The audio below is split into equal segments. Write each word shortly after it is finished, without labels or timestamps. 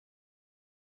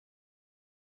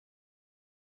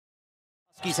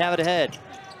Huskies have it ahead.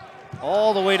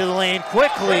 All the way to the lane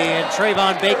quickly, and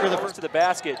Travon Baker the first to the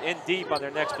basket in deep on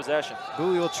their next possession.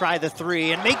 Bowie will try the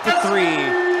three and make the three.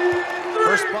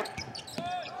 First buck.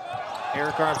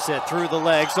 Aaric Armstead through the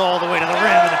legs all the way to the rim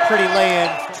and a pretty lay-in.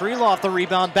 Threloff the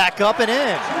rebound, back up and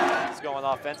in. He's going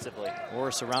offensively.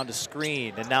 Morris around a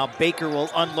screen, and now Baker will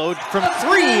unload from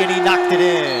three, and he knocked it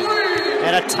in.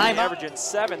 And a timeout. Averaging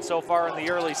 7 so far in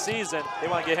the early season. They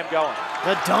want to get him going.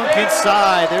 The dunk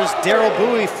inside. There's Darrell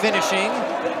Bowie finishing.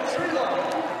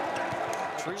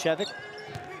 Chevik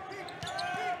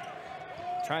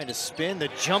trying to spin the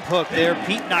jump hook there.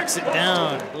 Pete knocks it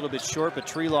down. A little bit short, but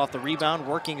Threloff the rebound,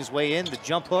 working his way in. The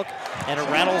jump hook, and it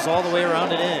rattles all the way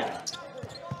around and in.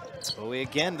 Bowie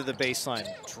again to the baseline,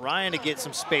 trying to get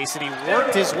some space, and he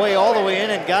worked his way all the way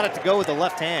in and got it to go with the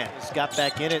left hand. He's got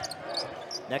back in it,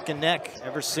 neck and neck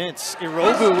ever since.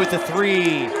 Irobu with the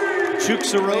three.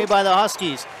 Chooks away by the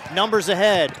Huskies. Numbers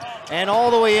ahead, and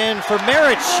all the way in for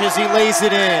Aaric as he lays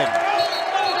it in.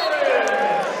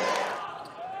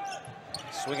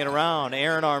 Swinging around,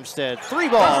 Aaron Armstead. Three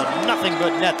ball, nothing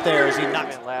but net there as he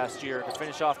knocked it last year to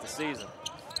finish off the season.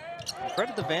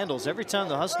 Credit the Vandals. Every time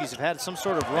the Huskies have had some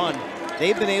sort of run,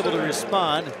 they've been able to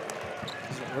respond.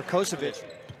 Rakocevic.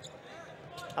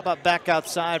 How about back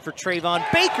outside for Travon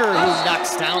Baker, who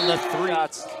knocks down the three.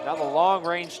 Now the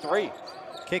long-range three.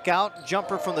 Kick out,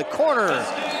 jumper from the corner.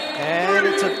 And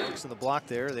it's in the block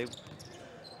there. They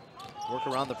work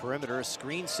around the perimeter, a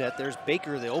screen set. There's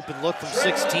Baker, the open look from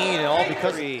 16, and all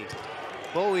because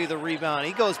Bowie the rebound.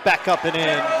 He goes back up and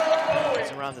in.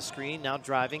 He's around the screen, now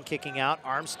driving, kicking out.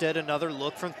 Armstead, another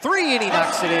look from three, and he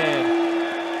knocks it in.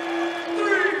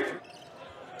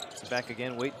 So back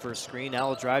again, waiting for a screen. Now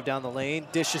he'll drive down the lane,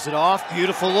 dishes it off.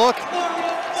 Beautiful look.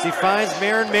 He finds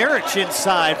Aaric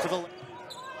inside for the.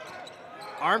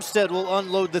 Armstead will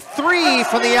unload the three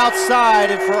from the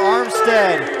outside, and for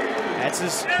Armstead, that's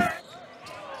his.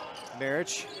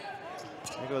 Aaric,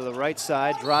 they go to the right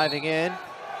side, driving in.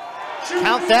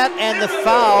 Count that, and the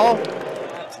foul.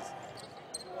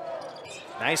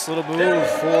 Nice little move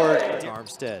for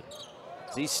Armstead.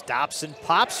 He stops and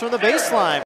pops from the baseline.